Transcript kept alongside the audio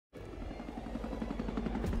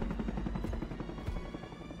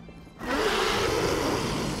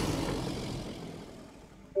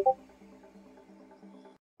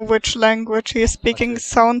which language he's speaking.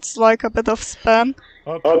 Sounds like a bit of spam.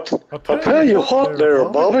 I'll tell you hot there,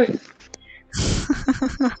 Bobby.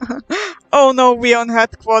 Oh no, we on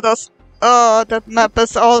headquarters. Oh, that map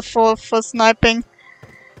is awful for sniping.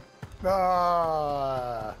 Good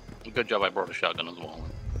job I brought a shotgun as well.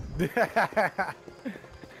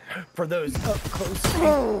 For those up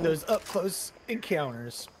close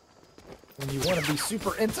encounters. When you want to be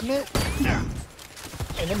super intimate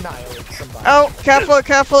and annihilate somebody. Oh, careful,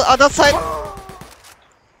 careful, other side.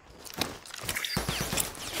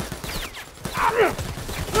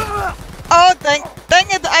 Oh, dang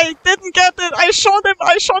it, I didn't get it. I shot him,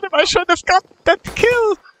 I should have got that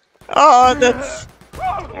kill. Oh, that's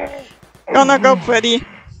gonna go pretty.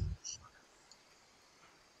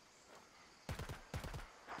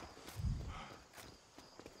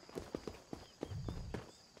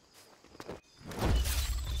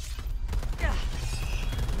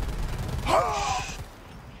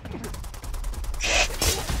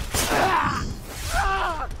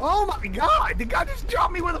 Oh my god! The guy just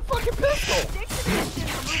dropped me with a fucking pistol! Stick to the mission,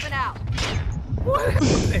 we're moving out. What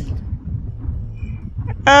happened?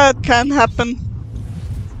 It can happen.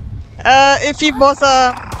 If he was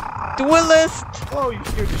a duelist. Oh, you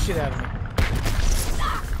scared the shit out of me.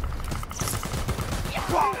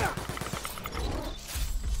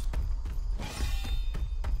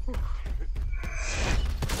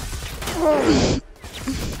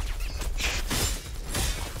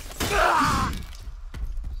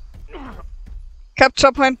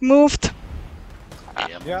 Capture point moved.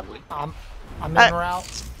 Yep, I'm en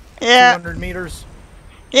route. Yeah. 200 meters.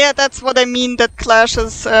 Yeah, that's what I mean. That clash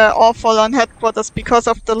is awful on headquarters because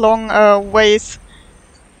of the long ways.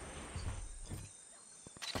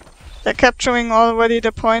 They're capturing already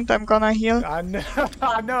the point. I'm gonna heal. I know.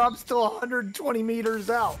 I'm still 120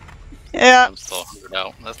 meters out. Yeah. I'm still 100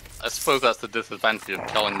 out. I suppose that's the disadvantage of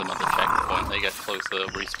telling them at the checkpoint. They get closer,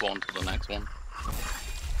 respawn to the next one.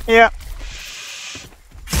 Yeah.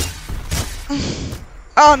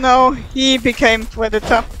 Oh no, he became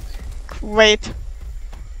Predator. Great.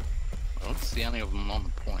 I don't see any of them on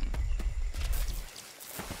the point.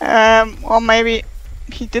 Or maybe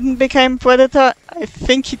he didn't become Predator. I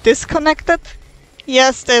think he disconnected.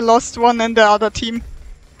 Yes, they lost one in the other team.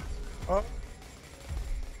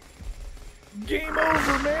 Game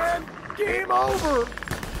over, man! Game over!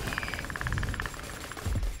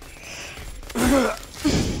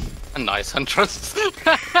 A nice Huntress.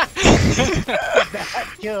 That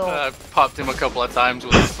kill. I popped him a couple of times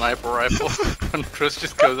with a sniper rifle. Huntress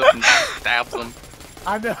just goes up and stabs him.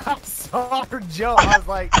 I know, I saw her jump. I was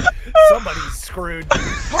like, somebody's screwed.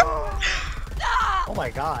 Oh my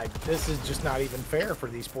god, this is just not even fair for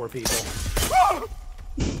these poor people.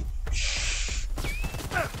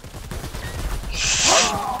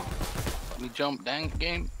 Let me jump, dang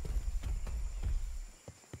game.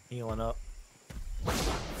 Healing up.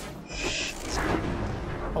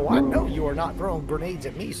 Oh, I know you are not throwing grenades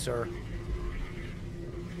at me, sir.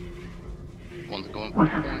 One's going for the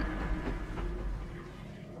point.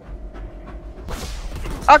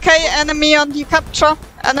 Okay, enemy on the capture.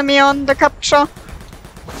 Enemy on the capture.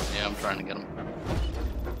 Yeah, I'm trying to get him.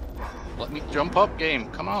 Let me jump up, game.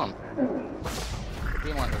 Come on. Quit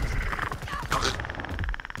being like this.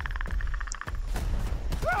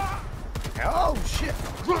 Oh shit!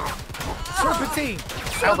 Serpentine!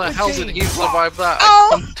 How the hell did he survive that? Oh.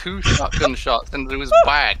 I pumped 2 shotgun shots into his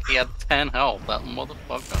back. He had 10 health. That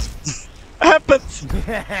motherfucker. Happens.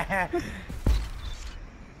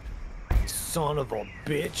 Son of a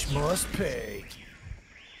bitch must pay.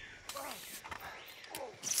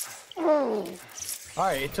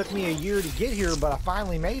 Alright, it took me a year to get here, but I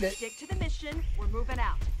finally made it. Stick to the mission, we're moving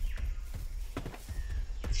out.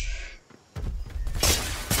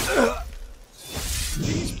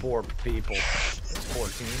 These poor people. This poor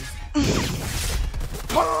team.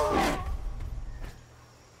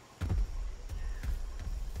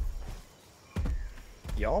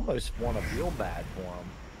 You almost want to feel bad for them.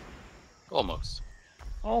 Almost.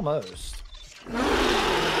 Almost.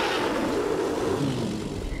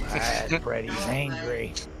 Freddy's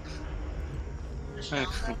angry.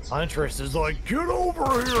 Huntress is like, get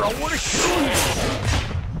over here, I want to kill you!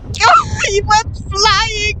 Oh, he went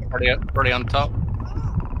flying! Pretty on top.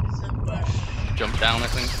 Jump down, I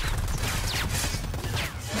think.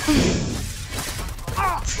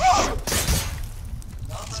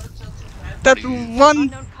 That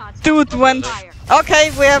one dude went.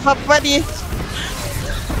 Okay, we have up ready.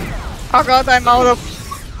 Oh god, I'm out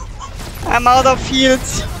of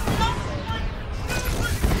heals.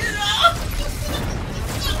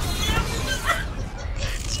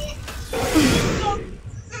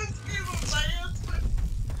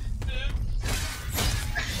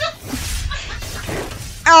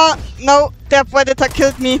 No, their predator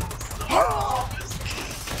killed me.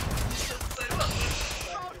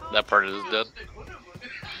 That part is dead.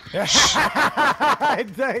 I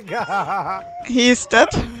think, He's dead.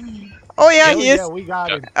 Oh yeah, he is. Yeah, we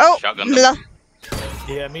got him. Oh, Shotgun. blah.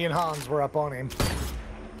 Yeah, me and Hans were up on him.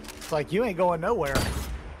 It's like, you ain't going nowhere.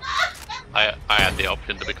 I had the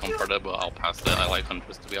option to become predator, but I'll pass it. I like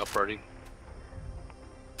hunters to be up already.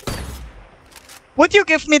 Would you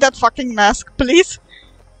give me that fucking mask, please?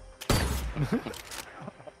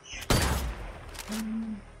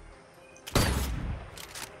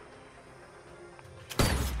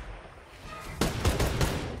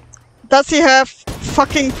 Does he have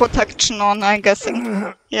fucking protection on, I'm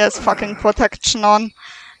guessing? He has fucking protection on.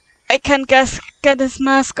 I can't get his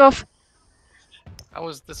mask off. How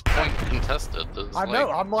is this point contested? There's, I know,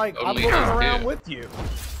 I'm only looking us around here. with you.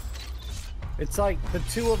 It's like the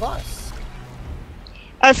two of us.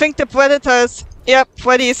 I think the predator is... Yep,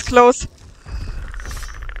 Freddy is close.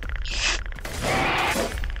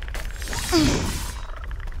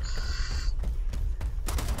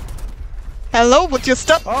 Hello, would you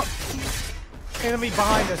stop? Oh! Enemy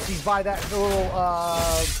behind us. He's by that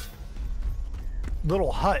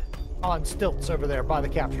little hut on stilts over there by the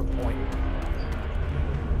capture point.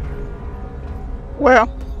 Where?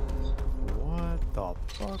 What the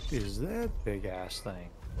fuck is that big ass thing?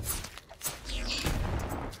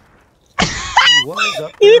 He was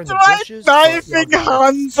up there in He's the right bushes, but diving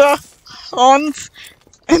Hans.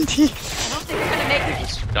 And he... I don't think you're gonna make it.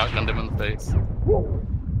 Just shotgunned him in the face.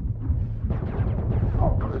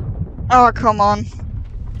 Oh, come on.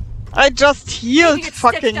 I just healed, Maybe it's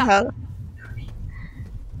fucking stitched up. hell.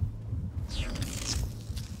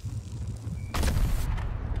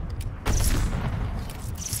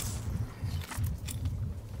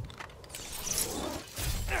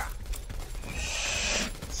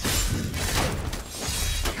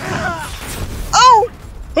 Oh!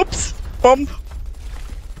 Oops. Bomb.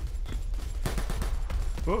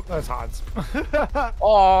 Oh, that's Hans.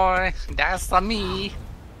 Oh, that's me.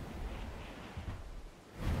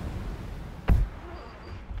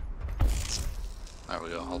 There we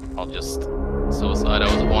go. I'll just suicide. I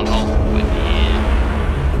was at 1 health. But yeah.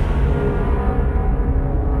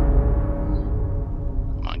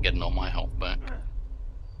 Come on, getting all my health back.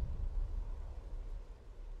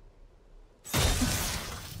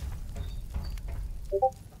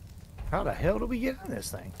 How the hell do we get in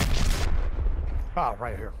this thing? Oh,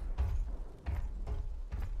 right here.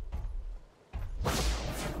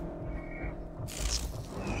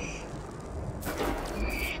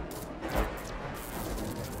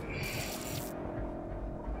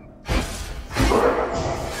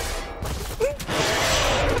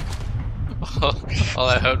 All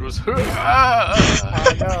I heard was.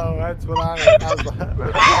 I know, that's what I was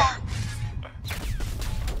like.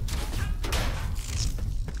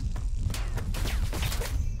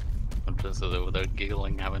 I'm just over there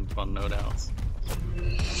giggling, having fun, no doubt.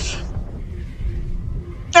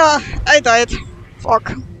 Ah, I died.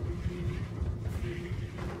 Fuck.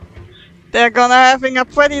 They're gonna having a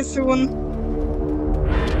pretty soon.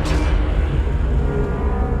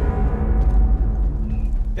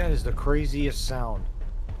 That is the craziest sound.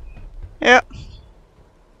 Yeah. Every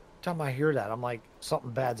time I hear that, I'm like,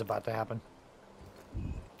 something bad's about to happen.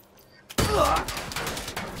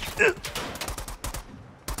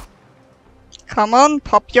 Come on,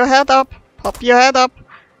 pop your head up. Pop your head up.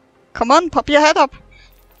 Come on, pop your head up.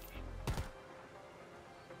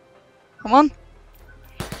 Come on.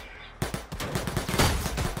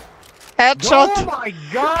 Headshot. Oh my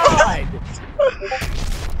god!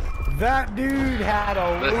 That dude had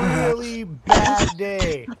a really bad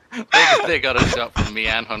day. They got a shot from me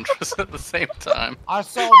and Huntress at the same time. I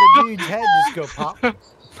saw the dude's head just go pop. As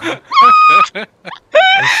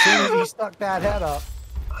soon as he stuck that head up.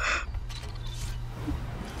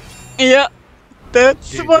 Yeah. That's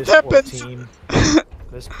Dude, what this poor happens. team-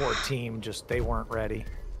 This poor team, just, they weren't ready.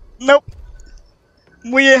 Nope.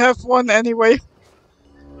 We have won anyway.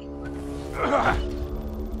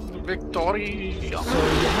 Victory! So you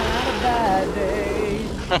had a bad day.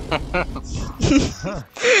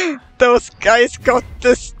 Those guys got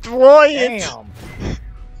destroyed. Damn.